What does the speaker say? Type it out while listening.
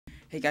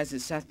Hey guys,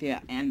 it's Seth here,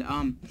 and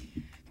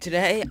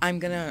today I'm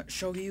gonna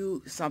show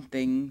you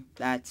something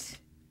that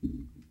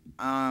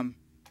I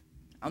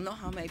don't know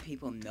how many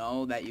people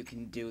know that you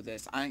can do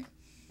this. I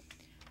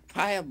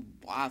probably a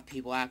lot of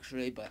people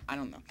actually, but I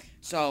don't know.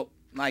 So,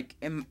 like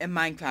in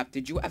Minecraft,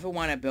 did you ever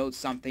want to build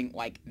something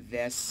like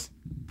this,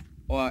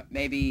 or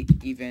maybe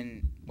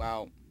even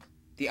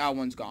the other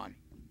one's gone.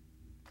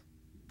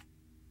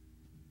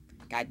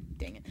 God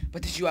dang it!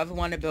 But did you ever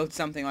want to build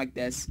something like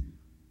this?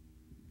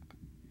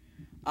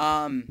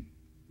 Um,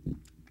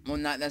 well,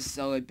 not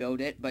necessarily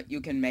build it, but you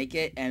can make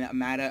it in a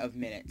matter of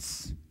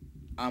minutes.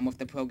 With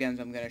the programs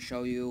I'm going to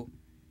show you.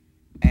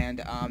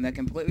 And they're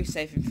completely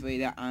safe and free.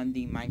 They're on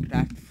the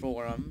Minecraft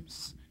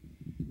forums.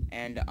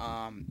 And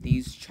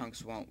these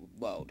chunks won't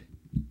load.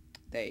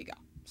 There you go.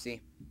 See?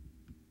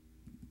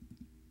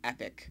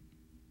 Epic.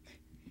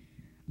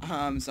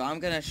 So I'm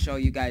going to show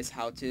you guys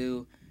how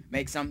to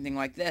make something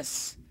like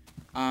this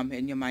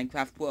in your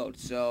Minecraft world.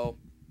 So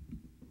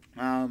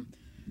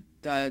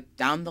the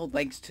download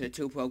links to the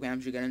two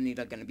programs you're going to need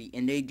are going to be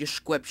in the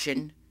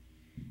description.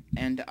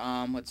 And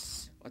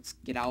let's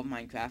get out of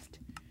Minecraft.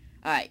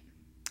 Alright.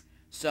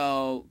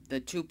 So the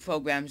two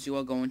programs you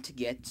are going to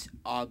get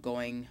are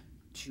going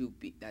to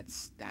be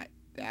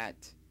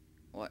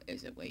what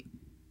is it? Wait.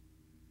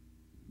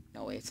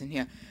 No wait, it's in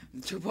here.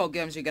 The two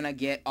programs you're gonna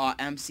get are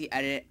MC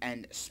Edit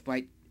and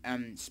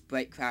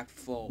Spritecraft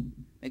Full.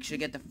 Make sure you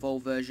get the full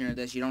version of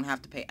this. You don't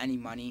have to pay any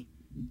money.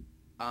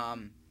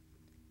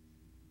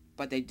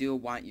 But they do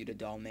want you to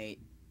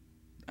donate.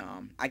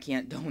 I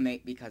can't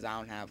donate because I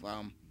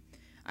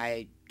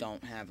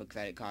don't have a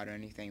credit card or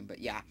anything, but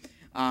yeah.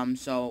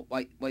 So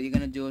what you're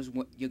gonna do is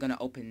you're gonna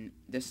open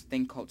this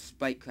thing called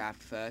Spritecraft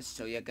first.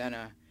 So you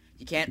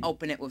can't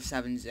open it with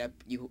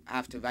 7-zip. You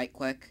have to right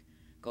click,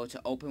 go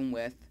to open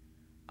with,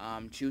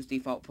 choose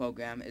default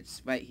program.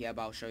 It's right here,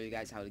 but I'll show you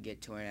guys how to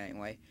get to it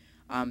anyway.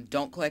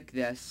 Don't click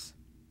this.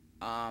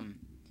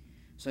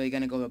 So you're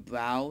gonna go to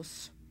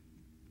browse.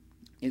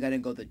 You're gonna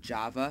go to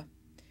Java.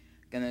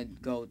 Gonna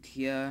go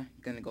here.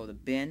 Gonna go to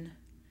bin,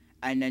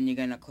 and then you're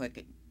gonna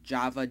click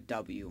Java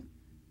W,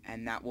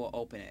 and that will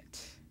open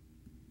it.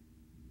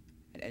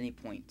 At any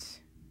point.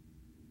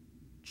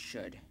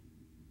 Should.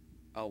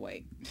 Oh,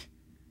 wait.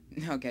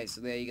 Okay,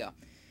 so there you go.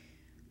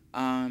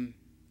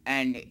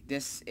 And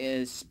this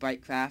is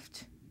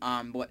Spritecraft.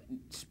 What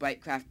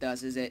Spritecraft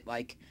does is it,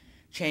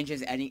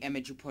 changes any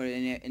image you put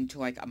in it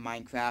into, a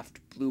Minecraft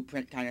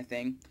blueprint kind of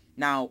thing.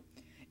 Now,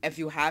 if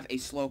you have a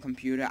slow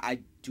computer, I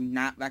do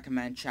not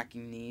recommend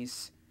checking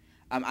these.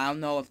 I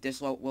don't know if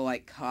this will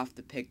cut off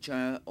the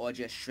picture or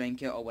just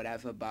shrink it or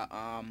whatever, but,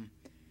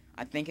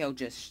 I think it'll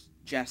just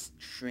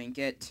shrink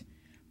it,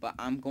 but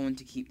I'm going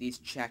to keep these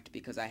checked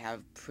because I have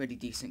a pretty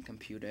decent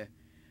computer.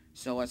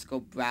 So let's go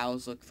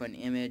browse, look for an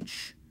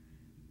image.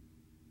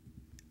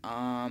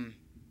 So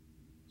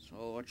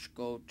let's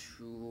go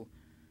to,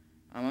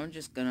 I'm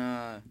just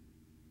gonna,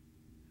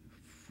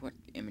 what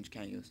image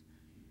can I use?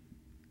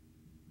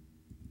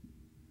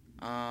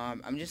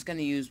 I'm just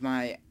gonna use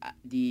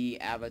the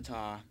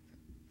avatar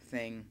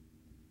thing.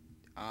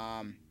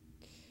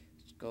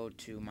 Let's go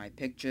to my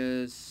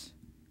pictures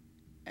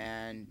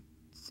and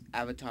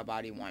avatar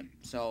body 1.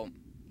 So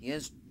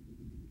here's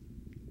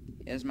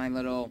my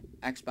little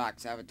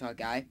Xbox avatar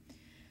guy.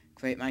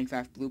 Create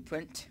Minecraft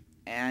blueprint,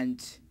 and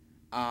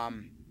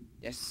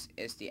this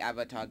is the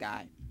avatar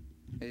guy.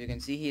 As you can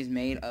see, he is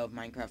made of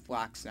Minecraft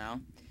blocks now.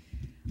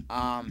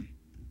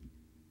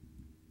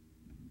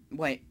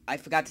 Wait, I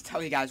forgot to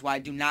tell you guys what I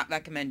do not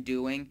recommend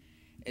doing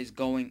is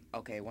going.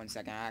 Okay, one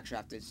second. I actually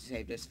have to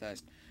save this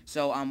first.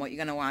 So what you're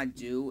gonna want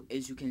to do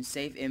is you can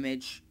save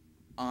image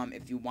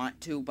if you want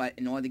to, but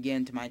in order to get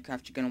into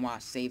Minecraft, you're gonna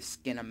want to save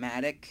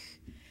Skinematic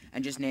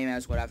and just name it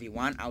as whatever you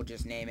want. I'll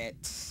just name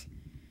it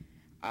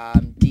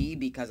D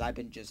because I've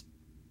been just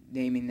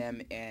naming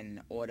them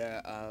in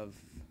order of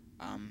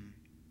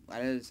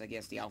letters, I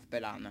guess the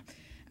alphabet, I don't know.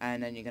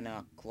 And then you're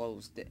gonna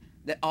close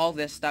all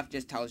this stuff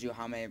just tells you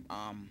how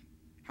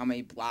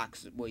many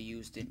blocks were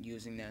used in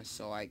using this.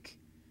 So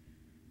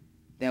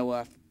there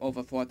were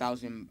over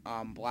 4,000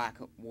 black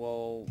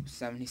wool,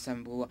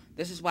 77 blue.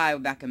 This is why I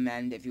would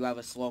recommend, if you have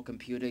a slow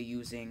computer,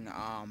 using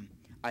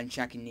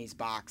unchecking these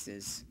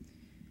boxes.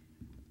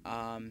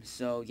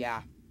 So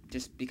yeah,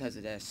 just because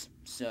of this.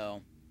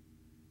 So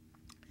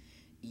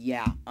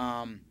yeah,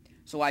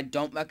 so what I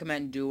don't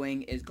recommend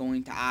doing is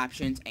going to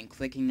options and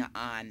clicking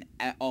on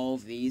all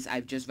of these. I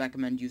just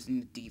recommend using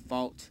the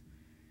default.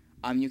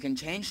 You can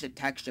change the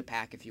texture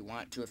pack if you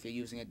want to. If you're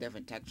using a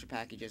different texture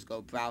pack, you just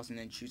go browse and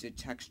then choose a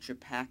texture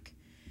pack.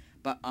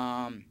 But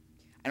I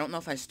don't know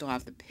if I still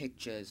have the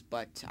pictures,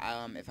 but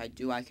if I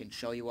do, I can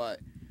show you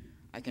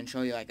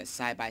like a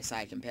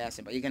side-by-side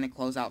comparison. But you're gonna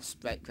close out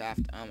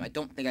Spritecraft. I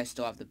don't think I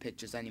still have the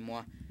pictures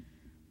anymore.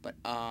 But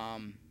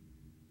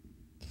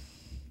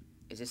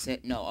is this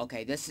it? No.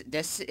 Okay. This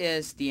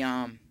is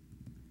the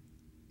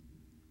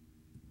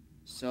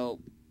So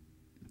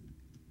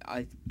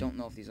I don't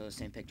know if these are the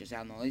same pictures. I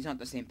don't know. These aren't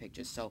the same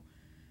pictures. So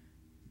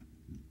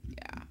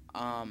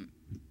yeah.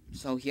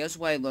 So here's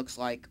what it looks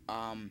like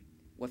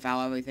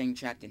without everything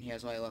checked, and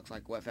here's what it looks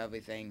like with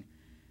everything.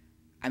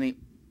 I mean,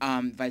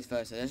 vice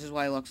versa. This is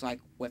what it looks like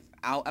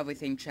without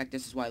everything checked.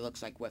 This is what it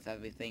looks like with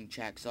everything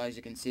checked. So as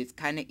you can see, it's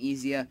kind of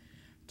easier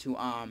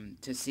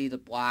to see the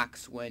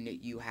blocks when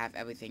you have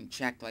everything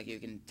checked. Like, you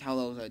can tell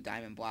those are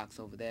diamond blocks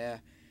over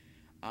there.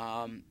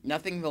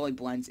 Nothing really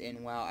blends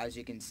in well. As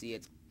you can see,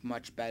 it's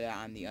much better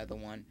on the other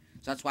one.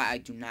 So that's why I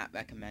do not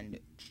recommend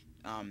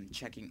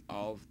checking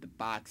all of the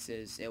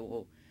boxes. It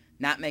will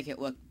not make it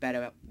look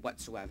better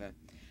whatsoever.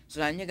 So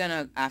then you're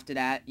gonna, after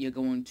that, you're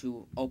going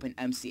to open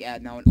MC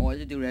Add. Now, in order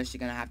to do this, you're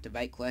gonna have to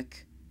right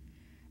click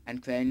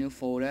and create a new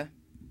folder.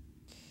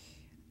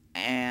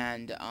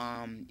 And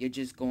you're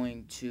just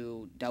going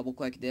to double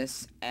click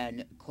this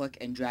and click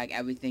and drag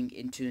everything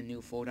into the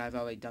new folder. I've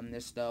already done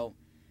this though.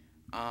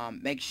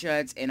 Make sure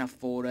it's in a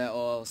folder,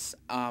 or else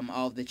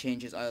all of the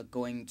changes are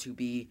going to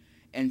be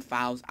in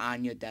files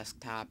on your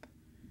desktop.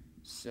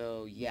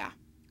 So yeah.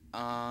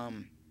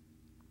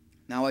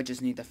 Now I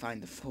just need to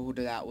find the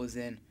folder that was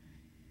in.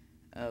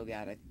 Oh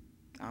god,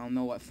 I don't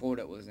know what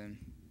folder it was in.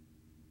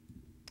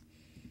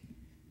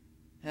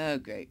 Oh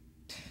great.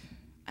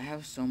 I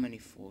have so many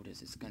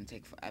folders, it's gonna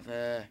take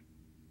forever.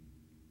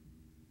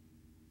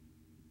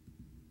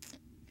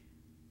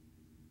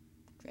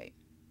 Great.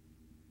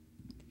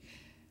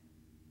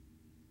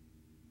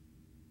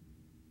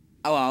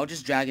 Oh, well, I'll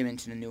just drag him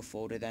into the new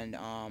folder then,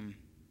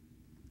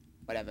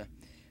 whatever.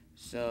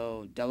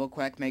 So, double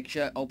click, make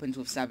sure it opens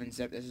with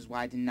 7-zip. This is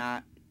why I did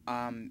not,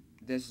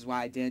 this is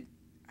why I didn't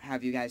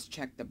have you guys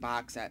check the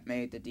box that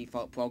made the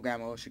default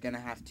program, or else you're gonna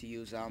have to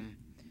use, or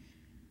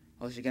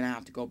else you're gonna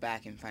have to go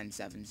back and find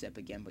 7-zip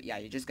again. But yeah,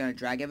 you're just gonna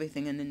drag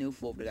everything in the new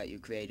folder that you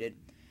created,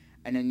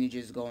 and then you're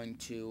just going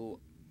to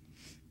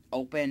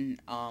open,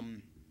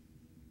 I'm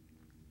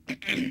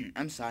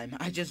sorry,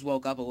 I just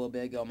woke up a little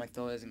bit ago, my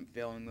throat isn't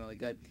feeling really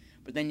good.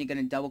 But then you're going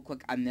to double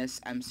click on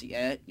this MC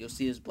Edit. You'll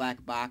see this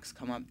black box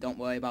come up. Don't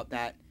worry about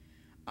that.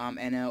 And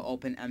it'll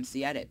open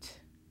MC Edit,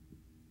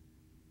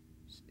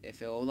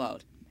 if it will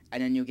load.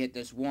 And then you'll get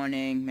this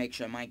warning. Make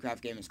sure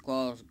Minecraft game is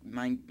closed.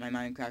 My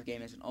Minecraft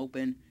game isn't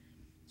open.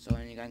 So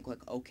then you're going to click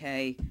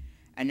OK.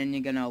 And then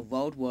you're going to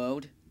load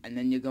world. And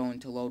then you're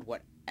going to load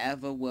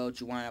whatever world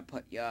you want to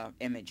put your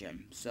image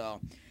in.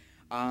 So,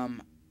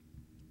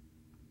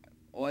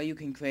 or you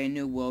can create a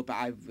new world, but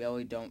I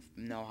really don't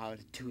know how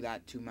to do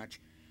that too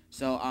much.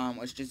 So,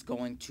 let's just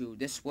go into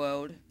this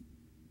world,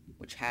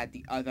 which had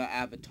the other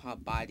avatar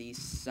body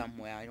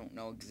somewhere. I don't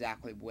know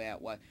exactly where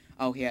it was.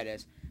 Oh, here it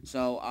is.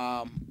 So,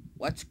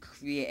 let's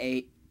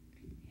create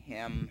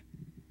him.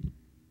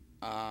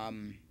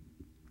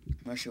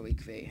 Where should we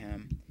create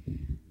him?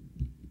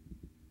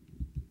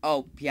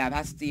 Oh, yeah,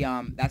 that's the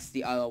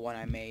other one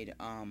I made.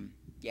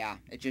 Yeah,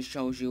 it just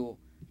shows you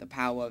the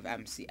power of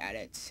MC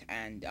Edit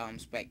and,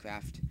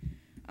 Spritecraft.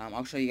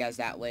 I'll show you guys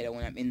that later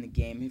when I'm in the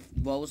game. It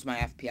lowers my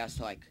FPS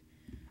to like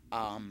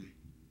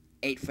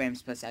 8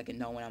 frames per second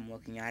though when I'm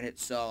looking at it.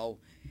 So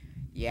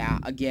yeah,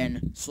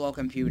 again, slow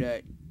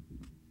computer,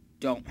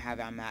 don't have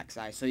it on max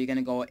size. So you're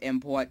gonna go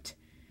import,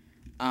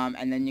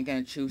 and then you're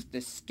gonna choose the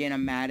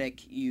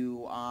skinematic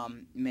you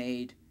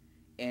made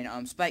in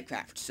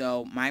Spritecraft.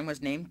 So mine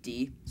was named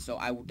D, so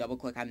I will double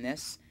click on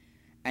this,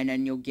 and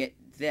then you'll get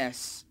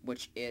this,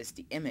 which is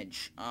the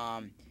image.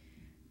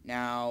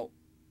 Now,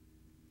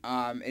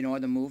 in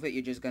order to move it,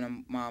 you're just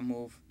gonna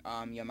move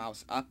your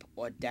mouse up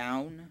or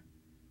down.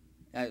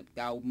 That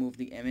will move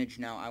the image.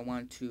 Now, I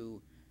want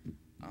to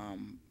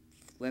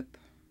flip.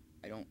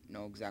 I don't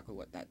know exactly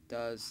what that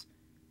does.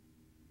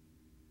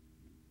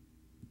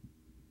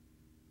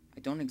 I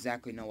don't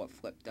exactly know what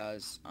flip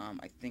does.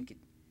 I think it...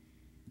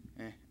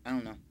 I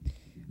don't know.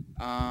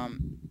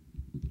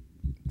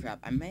 Crap,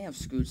 I may have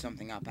screwed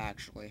something up,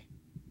 actually.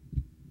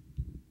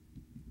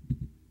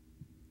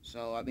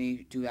 So, let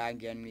me do that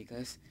again,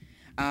 because...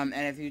 and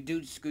if you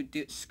do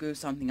screw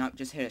something up,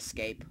 just hit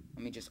escape.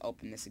 Let me just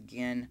open this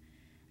again.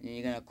 And then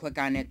you're going to click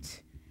on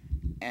it.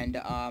 And,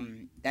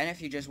 then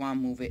if you just want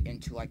to move it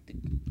into, like, the,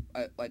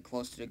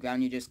 close to the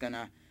ground, you're just going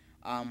to,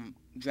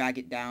 drag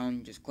it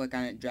down. Just click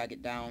on it, drag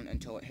it down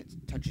until it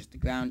touches the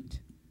ground.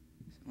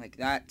 Like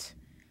that.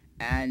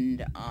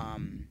 And,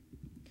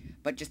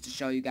 but just to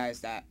show you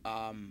guys that,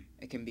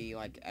 it can be,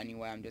 like,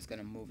 anywhere, I'm just going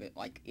to move it,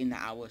 like, in the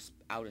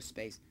outer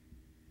space.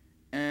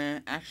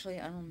 Actually,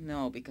 I don't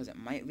know, because it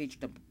might reach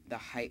the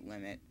height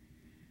limit.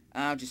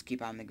 I'll just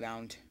keep it on the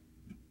ground.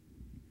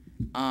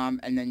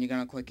 And then you're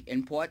gonna click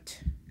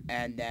import,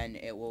 and then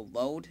it will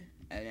load,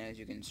 and as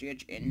you can see,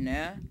 it's in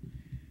there.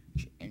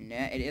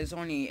 It is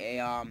only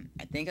a,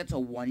 I think it's a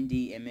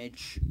 1D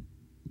image,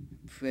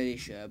 pretty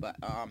sure, but,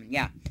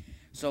 yeah.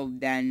 So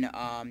then,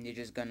 you're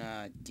just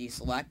gonna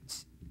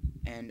deselect,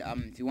 and,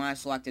 if you want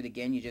to select it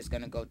again, you're just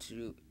gonna go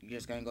to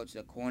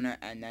the corner,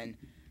 and then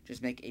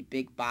just make a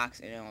big box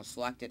and it'll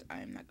select it.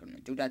 I'm not going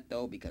to do that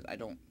though because I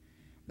don't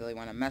really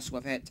want to mess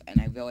with it, and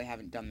I really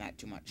haven't done that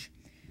too much.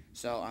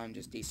 So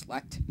just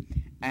deselect,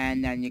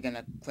 and then you're going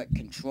to click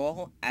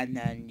control, and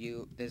then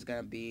there's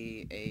going to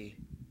be a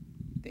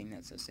thing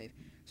that says save.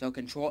 So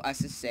control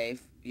S is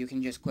save. You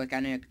can just click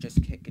on it,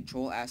 just hit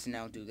control S, and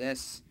now do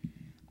this.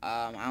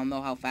 I don't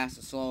know how fast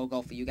or slow it'll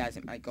go for you guys.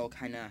 It might go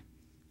kind of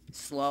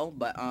slow,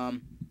 but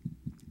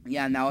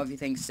yeah, now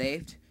everything's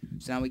saved.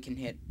 So now we can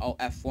hit Alt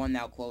F1,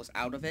 now close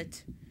out of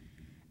it.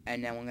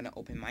 And then we're going to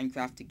open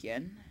Minecraft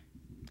again.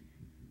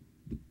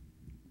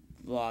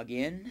 Log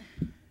in.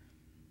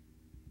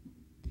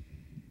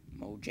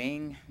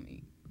 Mojang. Let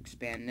me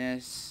expand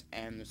this.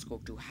 And let's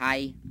go to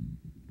high.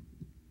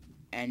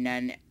 And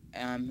then,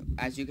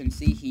 as you can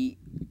see, he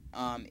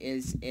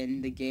is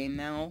in the game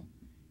now.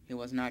 He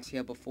was not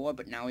here before,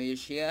 but now he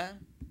is here.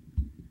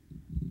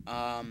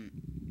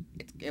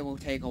 It will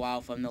take a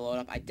while for him to load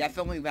up. I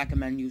definitely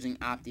recommend using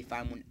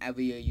Optifine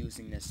whenever you're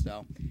using this,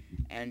 though.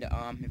 And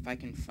if I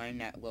can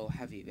find that little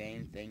heavy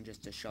rain thing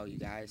just to show you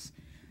guys.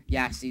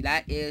 Yeah, see,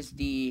 that is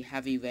the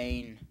heavy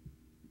rain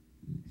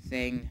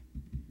thing.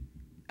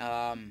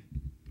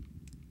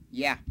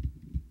 Yeah.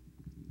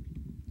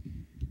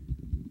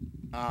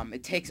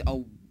 It takes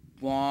a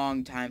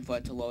long time for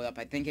it to load up.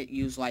 I think it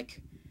used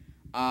like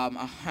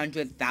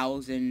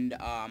 100,000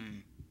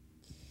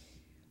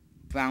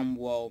 brown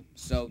wool.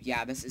 So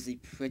yeah, this is a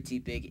pretty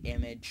big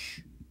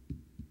image.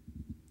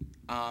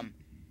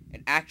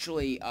 It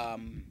actually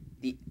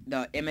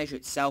the image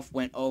itself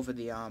went over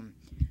the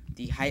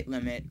height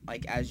limit.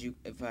 Like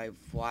if I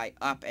fly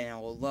up and it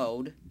will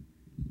load.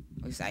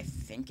 At least I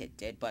think it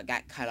did, but it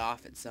got cut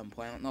off at some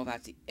point. I don't know if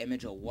that's the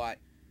image or what.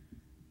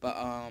 But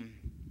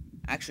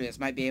actually this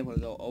might be able to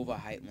go over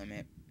height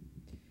limit.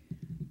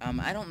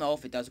 I don't know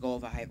if it does go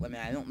over height limit.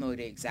 I don't know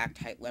the exact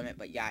height limit,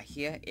 but yeah,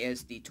 here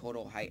is the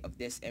total height of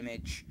this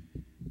image.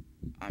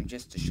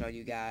 Just to show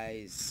you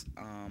guys,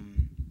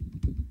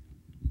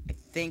 I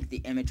think the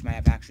image might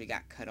have actually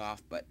got cut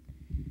off, but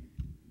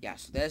yeah,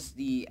 so there's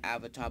the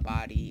avatar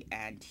body,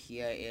 and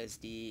here is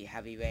the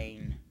heavy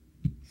rain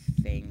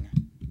thing.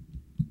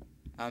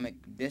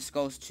 This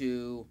goes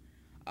to,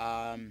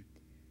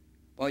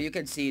 well, you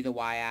can see the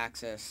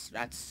y-axis.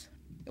 That's,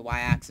 the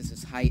y-axis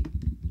is height.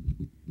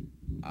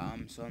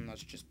 So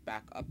let's just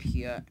back up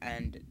here,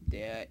 and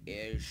there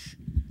is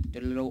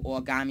the little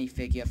origami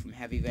figure from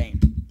Heavy Rain.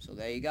 So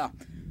there you go.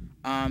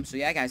 So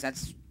yeah, guys,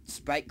 that's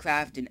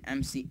Spritecraft and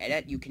MC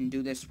Edit. You can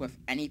do this with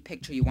any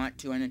picture you want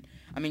to, and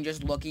I mean,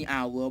 just looking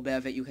at a little bit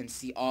of it, you can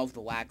see all of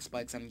the lag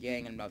spikes I'm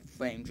getting and the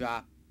frame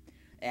drop.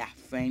 Yeah,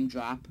 frame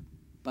drop.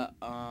 But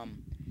yeah,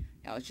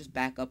 let's just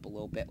back up a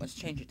little bit. Let's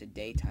change it to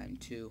daytime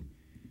too.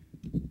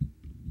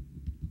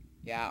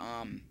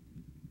 Yeah,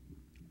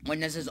 when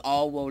this is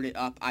all loaded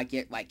up, I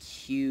get like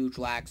huge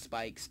lag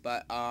spikes.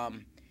 But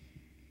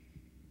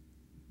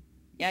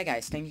yeah,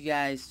 guys, thank you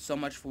guys so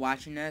much for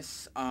watching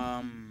this.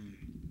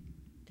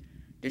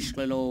 This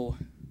little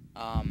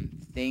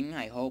thing.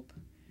 I hope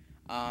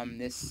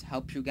this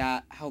helped you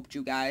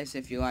guys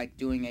if you're like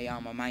doing a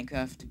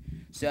Minecraft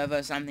server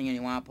or something, and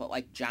you want to put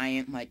like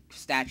giant like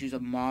statues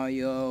of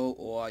Mario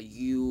or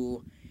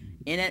you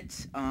in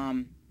it.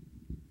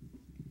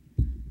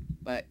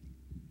 But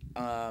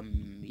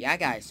yeah,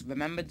 guys,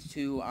 remember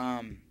to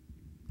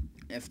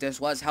if this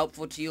was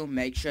helpful to you,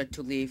 make sure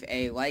to leave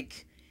a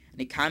like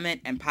and a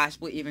comment and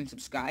possibly even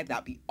subscribe.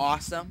 That'd be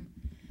awesome.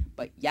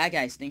 But yeah,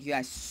 guys, thank you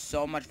guys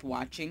so much for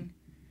watching.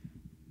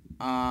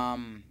 My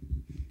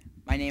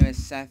name is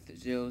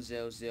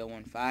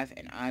Seth00015,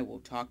 and I will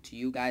talk to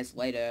you guys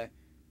later.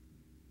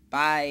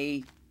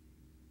 Bye.